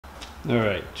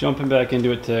Alright, jumping back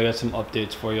into it today, I got some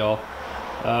updates for y'all.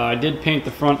 I did paint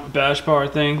the front bash bar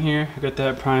thing here. I got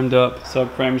that primed up.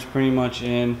 Subframe's pretty much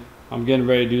in. I'm getting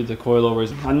ready to do the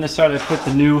coilovers. On this side, I put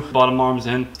the new bottom arms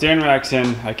in. Steering rack's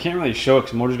in. I can't really show it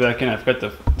because the motor's back in. I forgot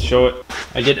to show it.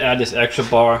 I did add this extra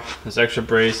bar, this extra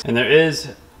brace. And there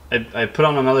is, I put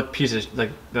on another piece of like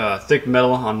thick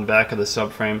metal on the back of the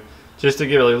subframe just to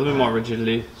give it like, a little bit more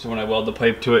rigidity. So when I weld the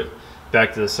pipe to it,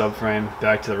 back to the subframe,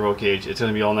 back to the roll cage, it's going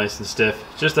to be all nice and stiff,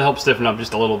 just to help stiffen up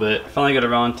just a little bit. Finally got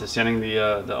around to sanding the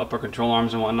upper control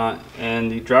arms and whatnot, and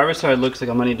the driver's side looks like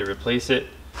I'm going to need to replace it.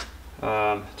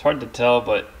 It's hard to tell,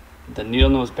 but the needle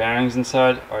nose bearings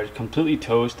inside are completely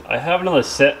toast. I have another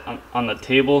set on the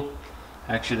table.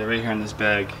 Actually, they're right here in this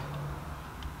bag.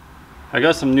 I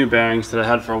got some new bearings that I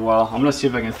had for a while. I'm going to see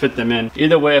if I can fit them in.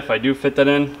 Either way, if I do fit that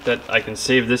in, that I can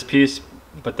save this piece,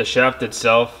 but the shaft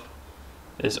itself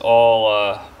is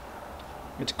all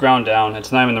it's ground down.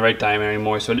 It's not even the right diameter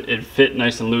anymore, so it fit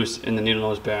nice and loose in the needle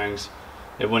nose bearings.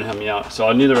 It wouldn't help me out, so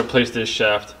I'll need to replace this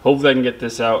shaft. Hopefully I can get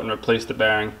this out and replace the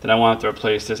bearing. Then I won't have to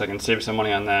replace this. I can save some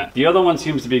money on that. The other one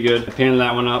seems to be good. I painted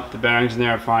that one up. The bearings in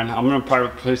there are fine. I'm gonna probably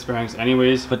replace the bearings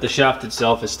anyways, but the shaft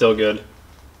itself is still good.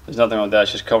 There's nothing wrong with that.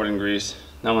 It's just covered in grease.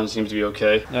 That one seems to be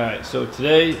okay. Alright, so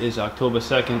today is October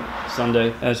 2nd,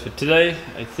 Sunday. As for today,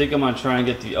 I think I'm gonna try and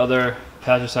get the other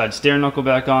passenger side steering knuckle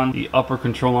back on, the upper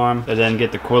control arm, and then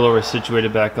get the coilovers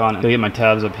situated back on. I'll get my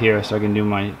tabs up here so I can do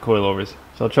my coilovers.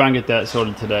 So I'll try and get that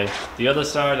sorted today. The other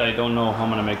side, I don't know how I'm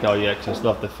gonna make out yet because I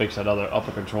still have to fix that other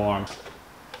upper control arm.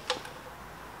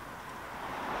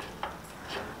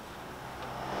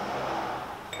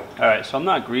 Alright, so I'm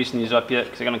not greasing these up yet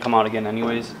because they're gonna come out again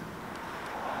anyways.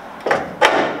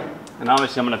 And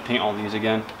obviously I'm gonna paint all these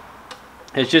again.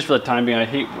 It's just for the time being. I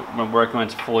hate when working when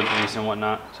it's full of grease and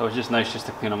whatnot, so it's just nice just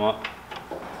to clean them up.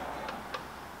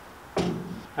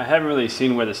 I haven't really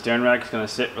seen where the steering rack is going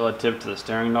to sit relative to the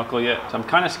steering knuckle yet, so I'm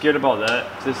kind of scared about that.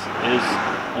 This is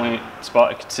the only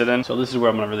spot it could sit in, so this is where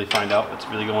I'm going to really find out what's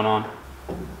really going on.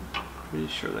 Pretty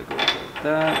sure that goes like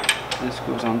that. This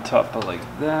goes on top of like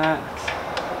that.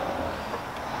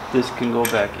 This can go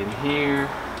back in here.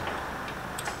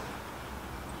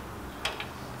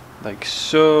 Like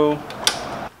so.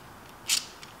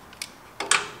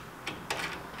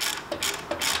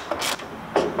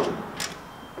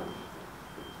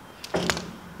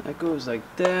 That goes like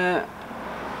that.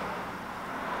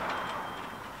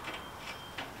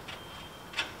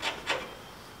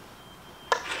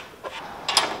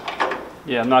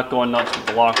 Yeah, I'm not going nuts with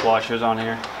the lock washers on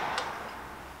here.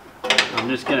 I'm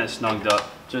just getting it snugged up,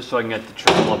 just so I can get the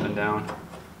triple up and down.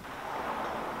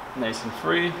 Nice and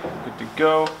free, good to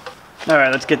go. All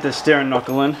right, let's get this steering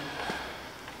knuckle in.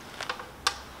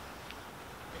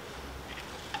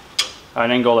 I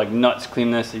didn't go like nuts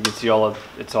clean this. You can see all of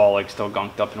it's all like still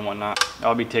gunked up and whatnot.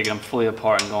 I'll be taking them fully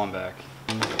apart and going back.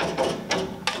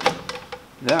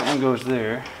 That one goes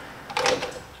there.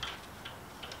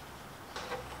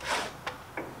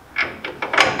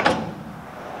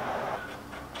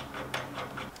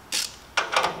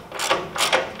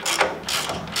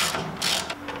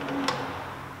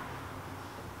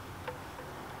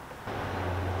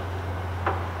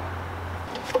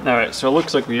 Alright, so it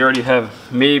looks like we already have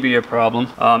maybe a problem.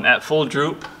 At full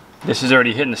droop, this is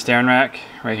already hitting the steering rack.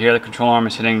 Right here, the control arm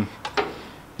is hitting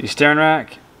the steering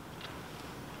rack.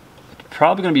 It's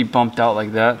probably going to be bumped out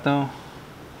like that though.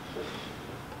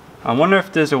 I wonder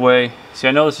if there's a way, see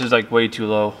I know this is like way too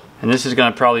low, and this is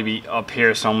going to probably be up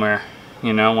here somewhere,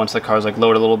 you know, once the car's like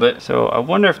lowered a little bit. So I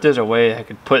wonder if there's a way I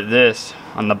could put this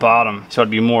on the bottom so it'd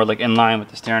be more like in line with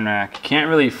the steering rack. Can't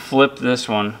really flip this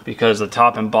one because the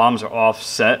top and bottoms are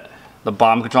offset. The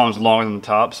bottom control arm is longer than the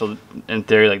top, so in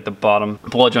theory like the bottom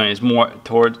bullet joint is more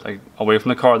towards, like away from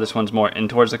the car. This one's more in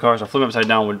towards the car, so flipping upside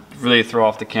down would really throw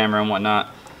off the camera and whatnot.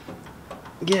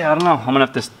 Yeah, I don't know. I'm gonna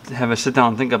have to have a sit down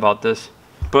and think about this,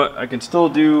 but I can still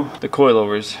do the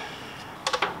coilovers.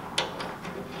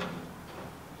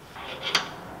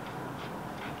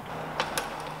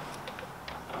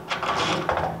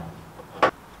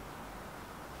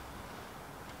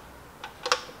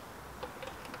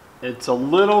 It's a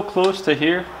little close to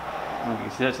here. You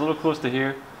can see that's a little close to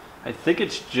here. I think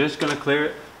it's just gonna clear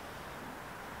it.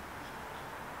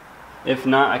 If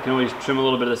not, I can always trim a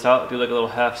little bit of this out, do like a little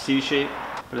half C shape,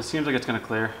 but it seems like it's gonna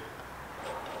clear.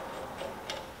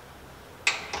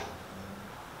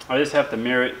 I just have to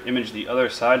mirror image the other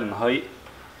side and the height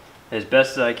as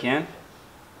best as I can.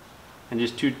 And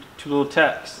just two little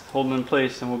tacks, hold them in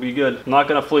place and we'll be good. I'm not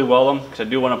gonna fully weld them because I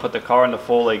do want to put the car into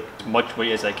full, like as much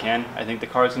weight as I can. I think the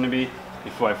car is gonna be,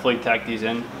 before I flake tack these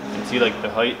in. You can see like the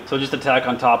height. So just the tack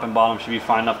on top and bottom should be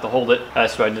fine enough to hold it.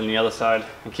 That's what I did on the other side.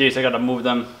 In case I gotta move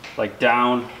them like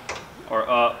down or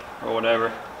up or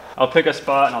whatever. I'll pick a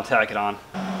spot and I'll tack it on.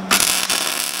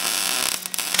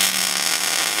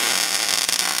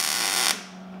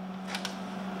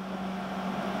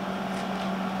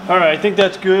 All right, I think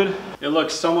that's good. It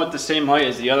looks somewhat the same height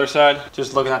as the other side,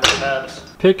 just looking at the tabs.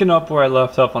 Picking up where I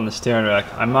left off on the steering rack,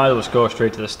 I might as well go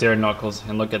straight to the steering knuckles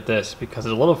and look at this, because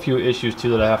there's a little few issues too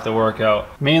that I have to work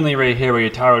out. Mainly right here where your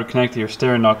tire would connect to your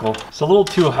steering knuckle. It's a little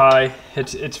too high.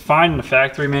 It's fine in the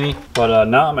factory Mini, but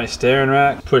not on my steering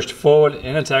rack. Pushed forward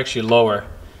and it's actually lower.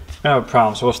 I have a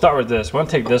problem, so we'll start with this. We're gonna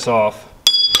take this off.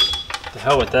 The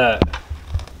hell with that.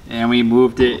 And we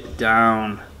moved it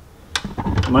down.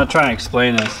 I'm gonna try and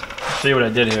explain this. Show you what I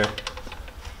did here.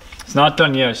 It's not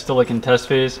done yet, it's still like in test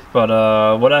phase. But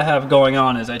what I have going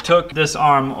on is I took this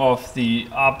arm off the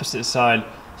opposite side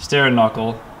steering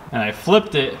knuckle and I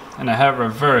flipped it and I have it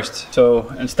reversed. So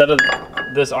instead of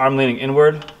this arm leaning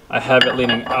inward, I have it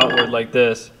leaning outward like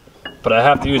this. But I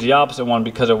have to use the opposite one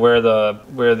because of where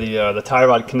the tie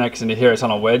rod connects into here. It's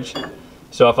on a wedge.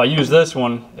 So if I use this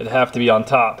one, it'd have to be on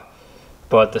top.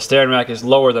 But the steering rack is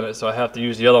lower than it, so I have to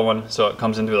use the other one so it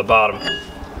comes into the bottom.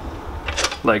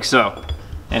 Like so.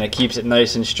 And it keeps it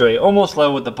nice and straight, almost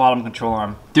level with the bottom control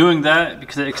arm. Doing that,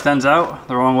 because it extends out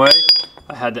the wrong way,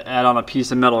 I had to add on a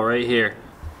piece of metal right here.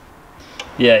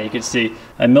 Yeah, you can see,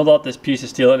 I milled out this piece of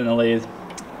steel in the lathe,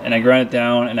 and I ground it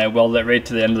down, and I welded it right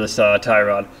to the end of this tie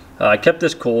rod. I kept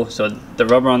this cool, so the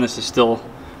rubber on this is still,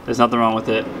 there's nothing wrong with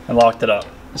it. I locked it up.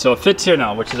 So it fits here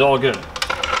now, which is all good.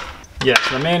 Yeah,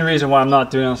 so the main reason why I'm not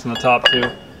doing this on the top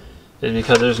too is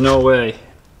because there's no way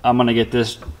I'm gonna get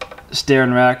this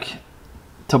steering rack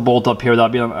to bolt up here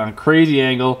without being on a crazy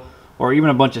angle or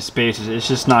even a bunch of spaces. It's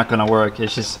just not gonna work.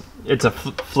 It's a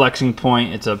flexing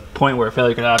point. It's a point where a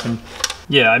failure could happen.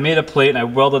 Yeah, I made a plate and I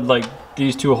welded like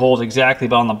these two holes exactly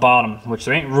but on the bottom, which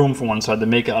there ain't room for one, so I had to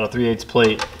make it out of 3/8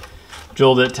 plate.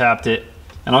 Drilled it, tapped it,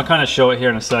 and I'll kind of show it here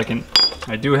in a second.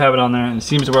 I do have it on there and it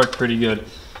seems to work pretty good.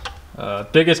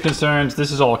 Biggest concerns,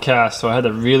 this is all cast, so I had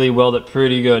to really weld it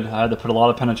pretty good. I had to put a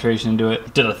lot of penetration into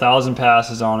it. Did 1,000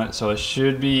 passes on it, so it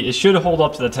should hold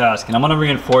up to the task. And I'm gonna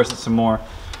reinforce it some more.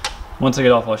 Once I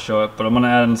get off, I'll show it, but I'm gonna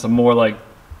add in some more like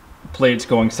plates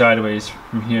going sideways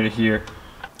from here to here.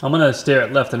 I'm gonna stare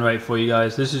at left and right for you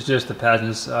guys. This is just the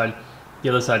passenger side. The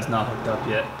other side's not hooked up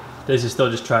yet. This is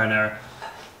still just try and error.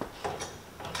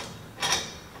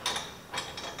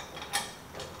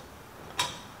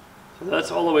 So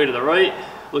that's all the way to the right.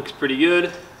 Looks pretty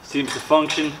good. Seems to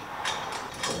function.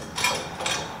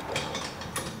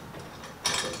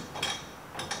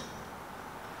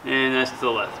 And that's to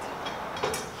the left.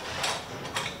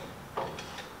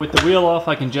 With the wheel off,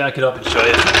 I can jack it up and show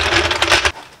you.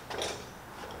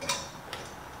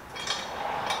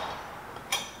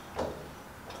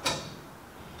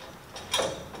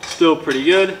 Still pretty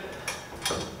good.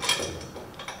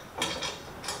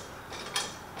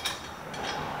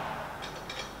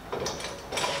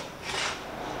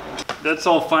 That's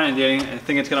all fine and dandy. I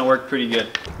think it's gonna work pretty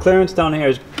good. Clearance down here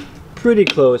is pretty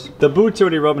close. The boot's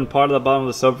already rubbing part of the bottom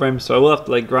of the subframe, so I will have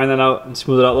to like grind that out and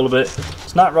smooth it out a little bit.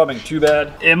 It's not rubbing too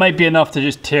bad. It might be enough to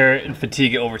just tear it and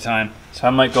fatigue it over time. So I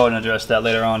might go ahead and address that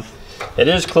later on. It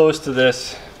is close to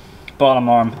this bottom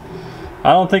arm.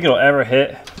 I don't think it'll ever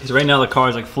hit, because right now the car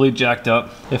is like fully jacked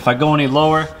up. If I go any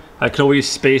lower, I could always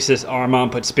space this arm on,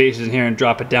 put spaces in here and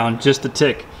drop it down just a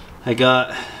tick. I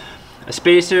got a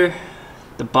spacer,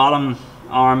 the bottom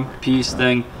arm piece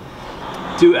thing,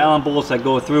 2 Allen bolts that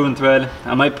go through and thread.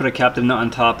 I might put a captive nut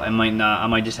on top, I might not. I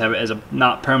might just have it as a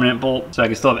not permanent bolt so I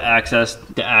can still have access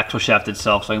to the axle shaft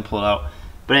itself so I can pull it out.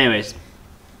 But anyways,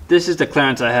 this is the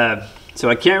clearance I have. So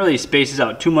I can't really space this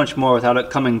out too much more without it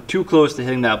coming too close to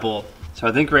hitting that bolt. So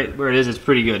I think right where it is, it's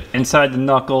pretty good. Inside the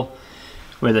knuckle,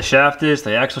 where the shaft is,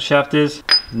 the axle shaft is,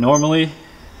 normally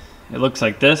it looks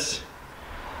like this.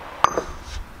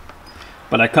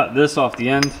 But I cut this off the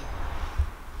end.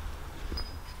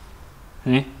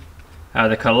 See? I had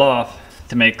to cut it off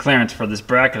to make clearance for this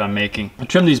bracket I'm making. I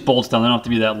trimmed these bolts down, they don't have to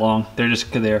be that long. They're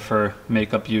just there for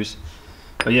makeup use.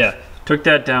 But yeah, took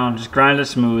that down, just grinded it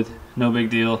smooth, no big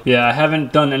deal. Yeah, I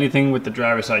haven't done anything with the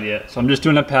driver's side yet, so I'm just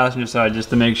doing the passenger side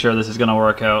just to make sure this is gonna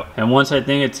work out. And once I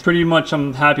think it's pretty much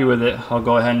I'm happy with it, I'll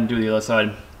go ahead and do the other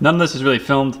side. None of this is really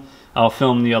filmed. I'll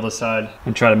film the other side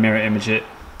and try to mirror image it.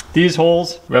 These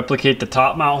holes replicate the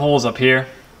top mount holes up here.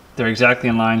 They're exactly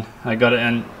in line. I got it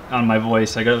in on my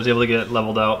voice. I was able to get it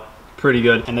leveled out pretty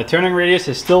good. And the turning radius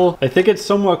is still, I think it's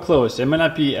somewhat close. It might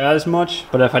not be as much,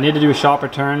 but if I need to do sharper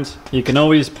turns, you can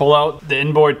always pull out the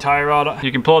inboard tie rod.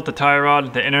 You can pull out the tie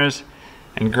rod, the inners,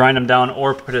 and grind them down,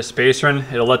 or put a spacer in.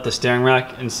 It'll let the steering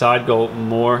rack inside go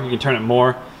more. You can turn it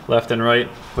more left and right,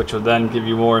 which will then give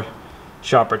you more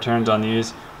sharper turns on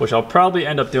these, which I'll probably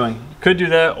end up doing. You could do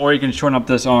that, or you can shorten up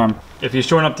this arm. If you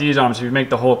shorten up these arms, if you make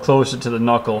the hole closer to the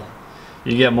knuckle,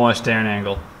 you get more steering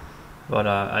angle. But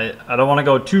I don't want to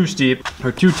go too steep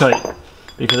or too tight,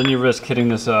 because then you risk hitting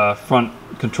this front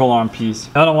control arm piece.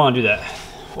 I don't want to do that.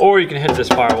 Or you can hit this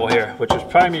firewall here, which was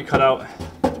probably cut out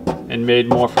and made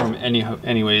more from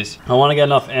anyways. I want to get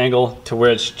enough angle to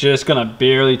where it's just gonna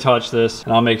barely touch this,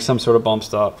 and I'll make some sort of bump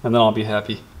stop, and then I'll be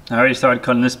happy. I already started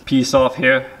cutting this piece off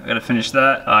here. I gotta finish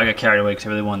that. I got carried away because I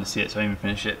really wanted to see it, so I didn't even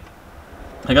finish it.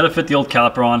 I gotta fit the old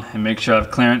caliper on and make sure I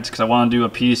have clearance, because I want to do a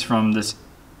piece from this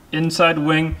inside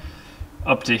wing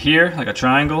up to here, like a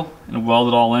triangle, and weld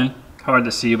it all in. Hard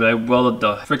to see, but I welded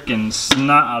the freaking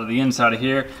snot out of the inside of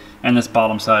here and this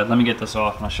bottom side. Let me get this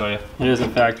off and I'll show you. Here's a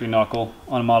factory knuckle,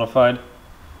 unmodified.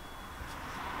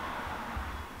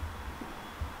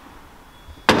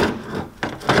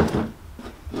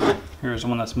 Here's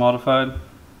one that's modified.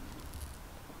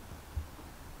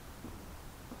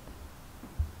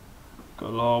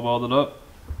 Got it all welded up.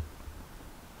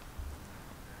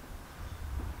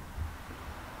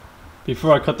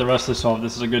 Before I cut the rest of this off,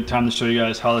 this is a good time to show you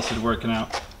guys how this is working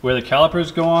out. Where the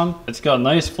calipers go on, it's got a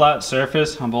nice flat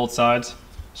surface on both sides.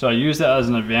 So I use that as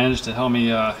an advantage to help me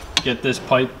get this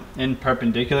pipe in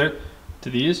perpendicular to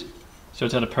these. So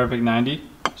it's at a perfect 90.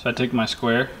 So I take my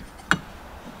square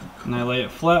and I lay it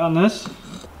flat on this,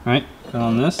 right? And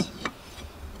on this.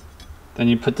 Then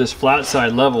you put this flat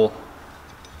side level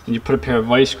and you put a pair of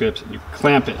vice grips and you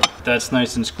clamp it. That's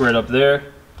nice and squared up there.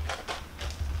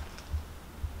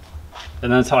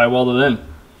 And that's how I weld it in.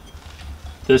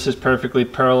 This is perfectly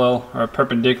parallel or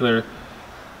perpendicular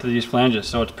to these flanges,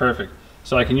 so it's perfect.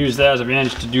 So I can use that as an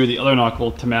advantage to do the other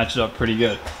knuckle to match it up pretty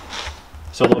good.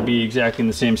 So they'll be exactly in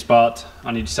the same spot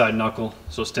on each side knuckle.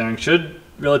 So steering should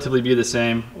relatively be the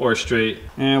same or straight.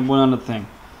 And one other thing,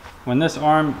 when this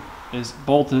arm is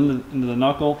bolted into the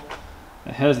knuckle,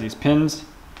 it has these pins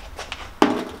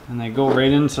and they go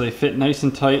right in, so they fit nice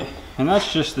and tight. And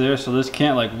that's just there, so this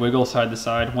can't like wiggle side to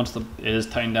side once it is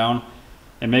tightened down.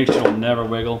 It makes sure it'll never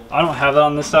wiggle. I don't have that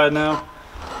on this side now,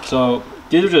 so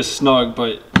these are just snug,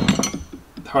 but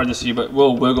hard to see, but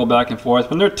will wiggle back and forth.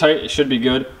 When they're tight, it should be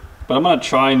good, but I'm gonna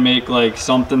try and make like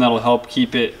something that'll help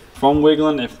keep it from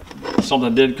wiggling if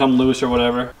something did come loose or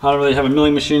whatever. I don't really have a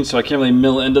milling machine, so I can't really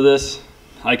mill into this.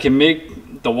 I can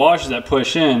make the washers that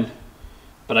push in,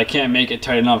 but I can't make it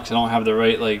tight enough because I don't have the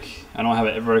right, like, I don't have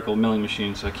a vertical milling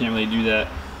machine, so I can't really do that.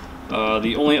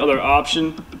 The only other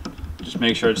option, just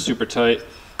make sure it's super tight,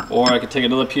 or I could take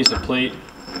another piece of plate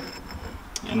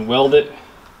and weld it,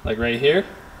 like right here,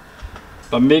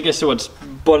 but make it so it's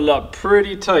butted up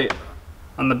pretty tight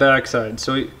on the back side,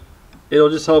 so it'll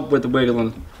just help with the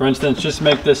wiggling. For instance, just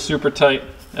make this super tight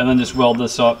and then just weld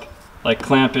this up, like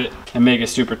clamp it and make it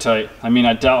super tight. I mean,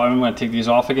 I doubt I'm going to take these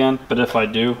off again, but if I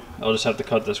do, I'll just have to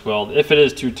cut this weld. If it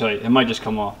is too tight, it might just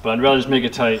come off, but I'd rather just make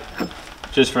it tight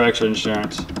just for extra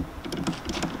insurance.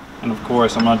 And of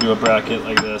course, I'm going to do a bracket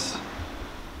like this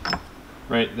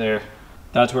right there.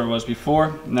 That's where it was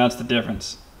before, and that's the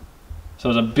difference. So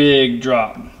it's a big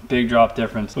drop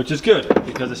difference, which is good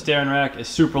because the steering rack is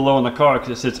super low in the car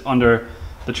because it sits under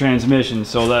the transmission,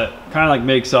 so that kind of like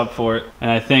makes up for it.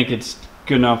 And I think it's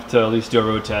good enough to at least do a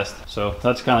road test. So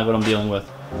that's kind of what I'm dealing with.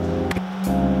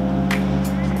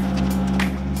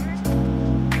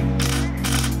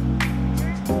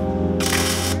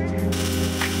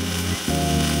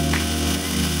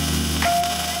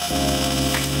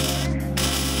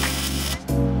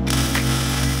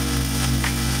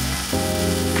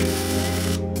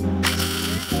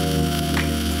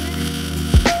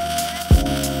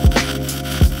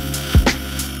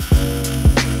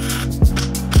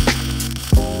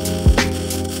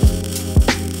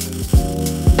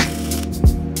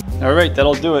 Alright,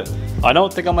 that'll do it. I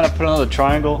don't think I'm going to put another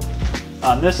triangle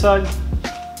on this side,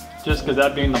 just because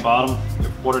that being the bottom,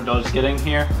 if water does get in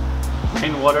here,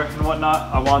 rainwater and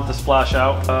whatnot, I want it to splash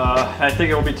out. I think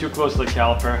it will be too close to the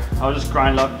caliper. I'll just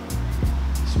grind up,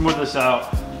 smooth this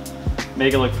out,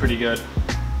 make it look pretty good.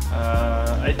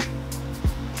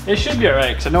 It should be alright,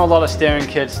 because I know a lot of steering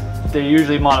kits, they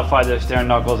usually modify their steering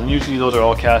knuckles, and usually those are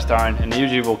all cast iron, and they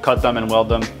usually will cut them and weld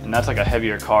them, and that's like a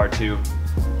heavier car too.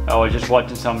 I was just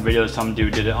watching some videos, some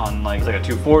dude did it on like a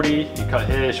 240, he cut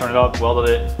his, shortened it up, welded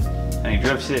it, and he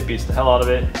drifts it, beats the hell out of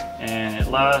it, and it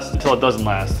lasts until it doesn't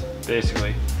last,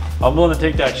 basically. I'm willing to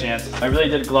take that chance. I really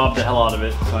did glob the hell out of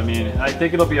it, so I mean, I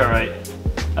think it'll be alright.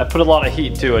 I put a lot of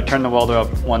heat too, I turned the welder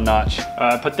up one notch.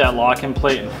 I put that lock-in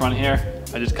plate in front here,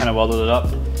 I just kind of welded it up.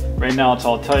 Right now it's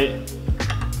all tight.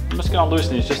 I'm just gonna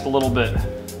loosen these just a little bit.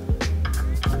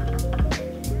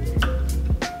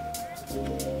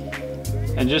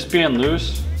 And just being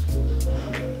loose,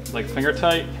 like finger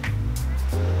tight,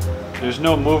 there's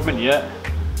no movement yet.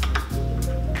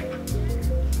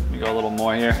 Let me go a little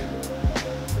more here.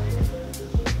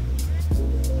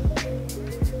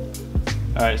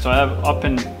 All right, so I have up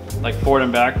and like forward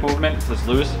and back movement, so it's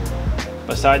loose.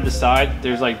 But side to side,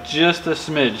 there's like just a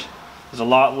smidge. There's a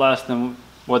lot less than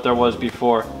what there was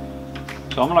before.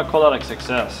 So I'm gonna call that a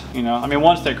success, you know? I mean,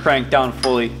 once they're cranked down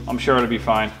fully, I'm sure it'll be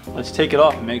fine. Let's take it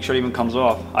off and make sure it even comes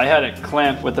off. I had it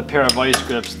clamped with a pair of vice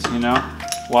grips, you know,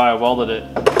 while I welded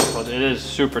it. But it is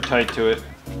super tight to it.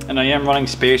 And I am running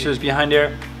spacers behind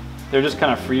there. They're just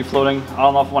kind of free floating. I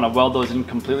don't know if I want to weld those in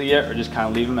completely yet or just kind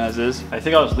of leave them as is. I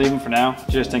think I'll just leave them for now,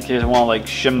 just in case I want to like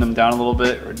shim them down a little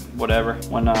bit or whatever.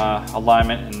 When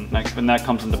alignment and when that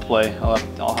comes into play,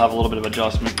 I'll have a little bit of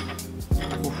adjustment.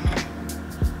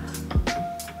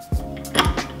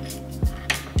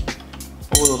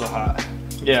 Oh, those are hot.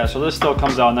 Yeah, so this still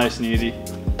comes out nice and easy.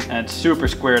 And it's super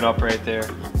squared up right there.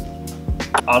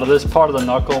 Out of this part of the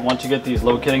knuckle, once you get these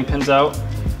locating pins out,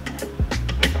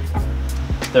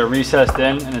 they're recessed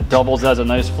in and it doubles as a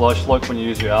nice flush look when you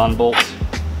use your Allen bolts.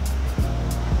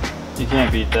 You can't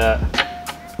beat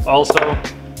that. Also,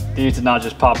 these did not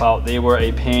just pop out. They were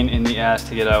a pain in the ass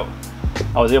to get out.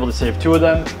 I was able to save 2 of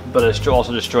them, but I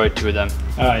also destroyed 2 of them.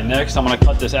 All right, next I'm gonna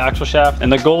cut this axle shaft.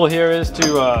 And the goal here is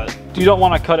to, you don't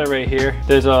wanna cut it right here.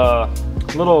 There's a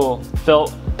little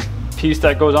felt piece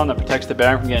that goes on that protects the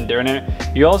bearing from getting dirt in it.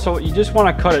 You just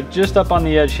wanna cut it just up on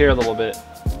the edge here a little bit.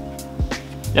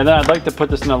 And then I'd like to put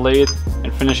this in a lathe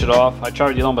and finish it off. I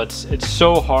tried dealing, but it's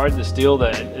so hard to steel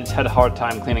that it's had a hard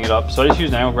time cleaning it up. So I just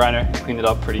used an angle grinder and cleaned it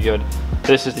up pretty good.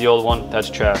 This is the old one, that's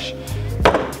trash.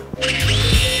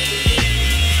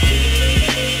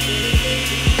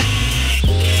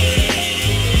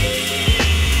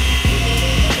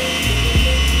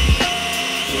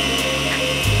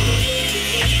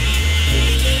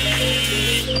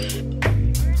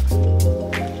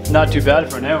 Not too bad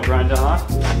for an angle grinder, huh?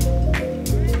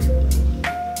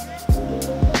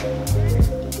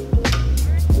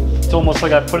 It's almost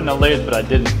like I put it in a lathe, but I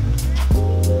didn't.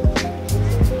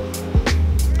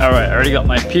 All right, I already got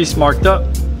my piece marked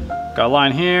up. Got a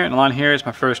line here and a line here. It's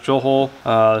my first drill hole.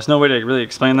 There's no way to really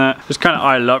explain that. Just kind of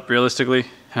eyed it up realistically.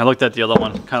 And I looked at the other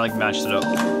one, kind of like matched it up.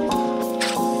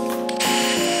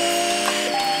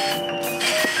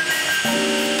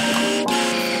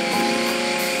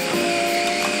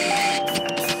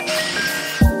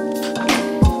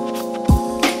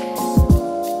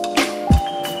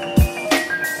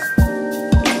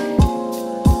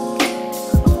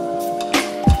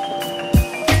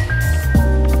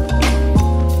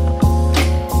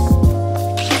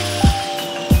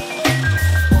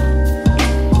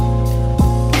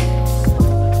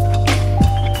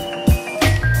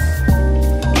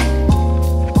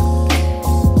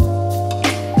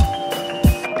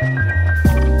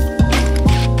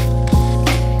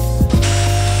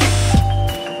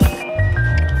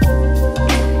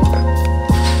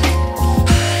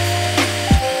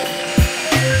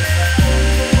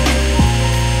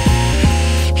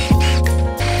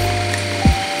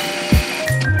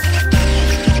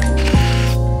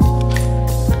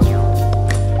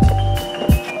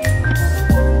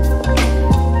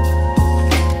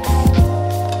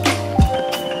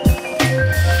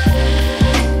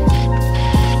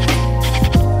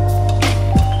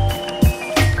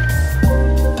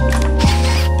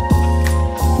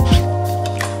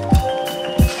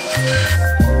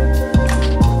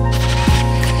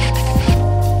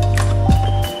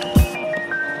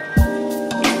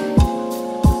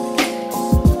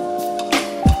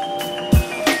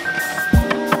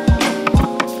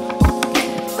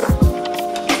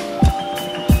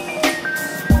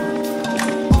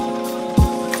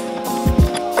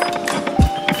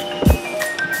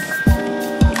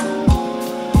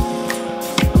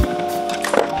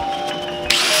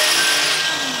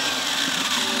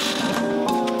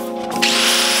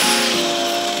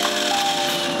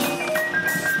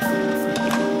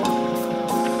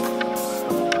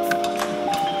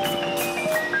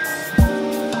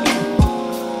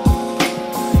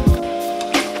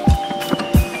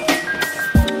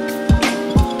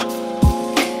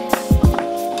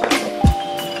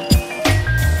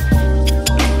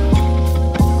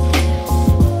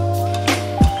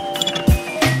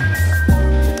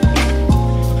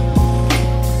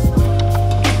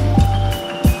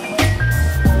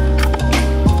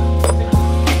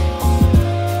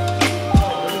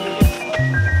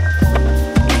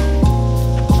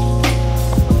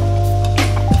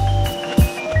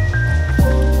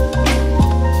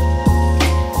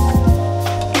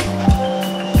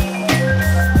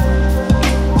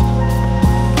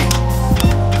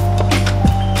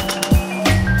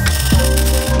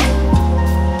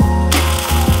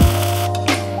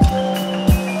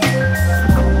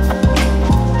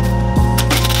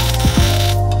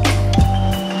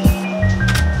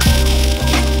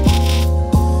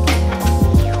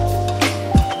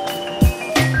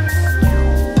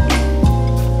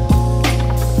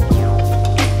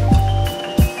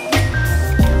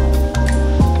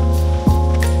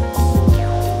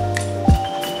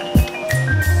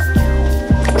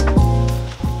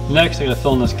 Next, I gotta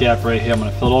fill in this gap right here. I'm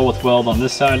gonna fill it all with weld on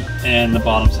this side and the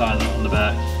bottom side on the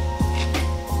back.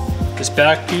 This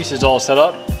back piece is all set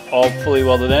up, all fully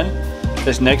welded in.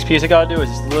 This next piece I gotta do is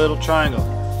this little triangle.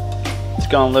 It's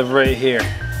gonna live right here.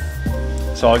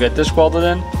 So I'll get this welded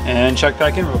in and check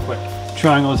back in real quick.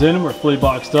 Triangle's in, we're fully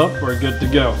boxed up, we're good to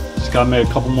go. Just gotta make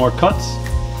a couple more cuts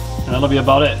and that'll be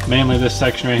about it. Mainly this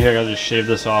section right here, I gotta just shave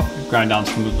this off, grind down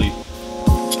smoothly.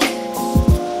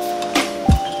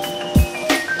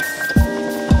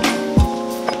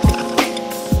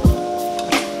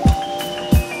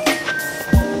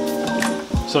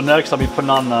 So next I'll be putting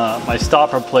on my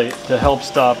stopper plate to help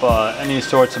stop any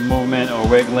sorts of movement or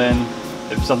wiggling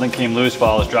if something came loose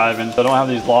while I was driving. So I don't have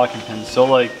these locking pins. So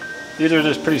like, these are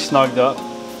just pretty snugged up.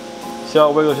 See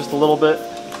how it wiggles just a little bit?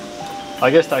 I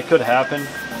guess that could happen.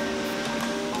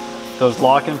 Those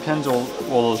locking pins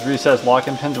those recessed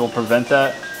locking pins will prevent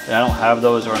that. And I don't have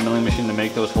those or a milling machine to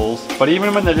make those holes. But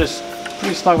even when they're just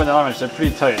pretty snug with the elements, they're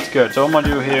pretty tight, it's good. So what I'm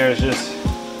gonna do here is just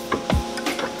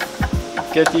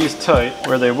get these tight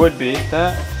where they would be,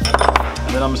 that,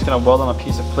 and then I'm just gonna weld on a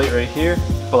piece of plate right here,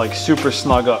 but like super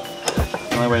snug up.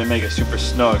 The only way to make it super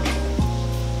snug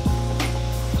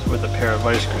is with a pair of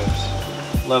vice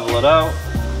grips. Level it out,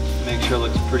 make sure it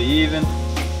looks pretty even.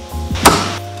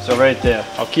 So right there,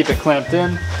 I'll keep it clamped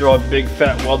in, throw a big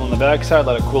fat weld on the back side,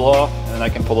 let it cool off, and then I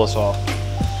can pull this off.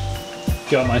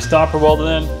 Got my stopper welded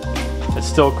in, it's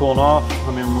still cooling off.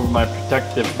 Let me remove my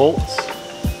protective bolts.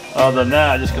 Other than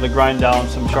that, I just gotta grind down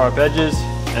some sharp edges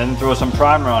and throw some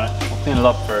primer on it. We'll clean it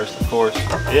up first, of course.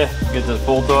 Yeah, get this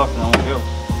bolt off and then we'll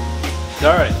go.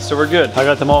 All right, so we're good. I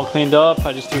got them all cleaned up.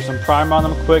 I just threw some primer on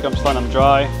them quick. I'm just letting them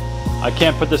dry. I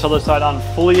can't put this other side on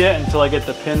fully yet until I get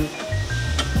the pin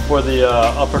for the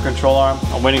upper control arm.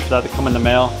 I'm waiting for that to come in the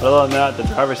mail. But other than that, the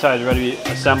driver's side is ready to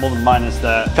be assembled minus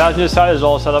that. Passenger side is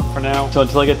all set up for now. So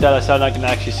until I get that aside, I can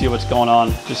actually see what's going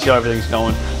on, just see how everything's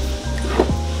going.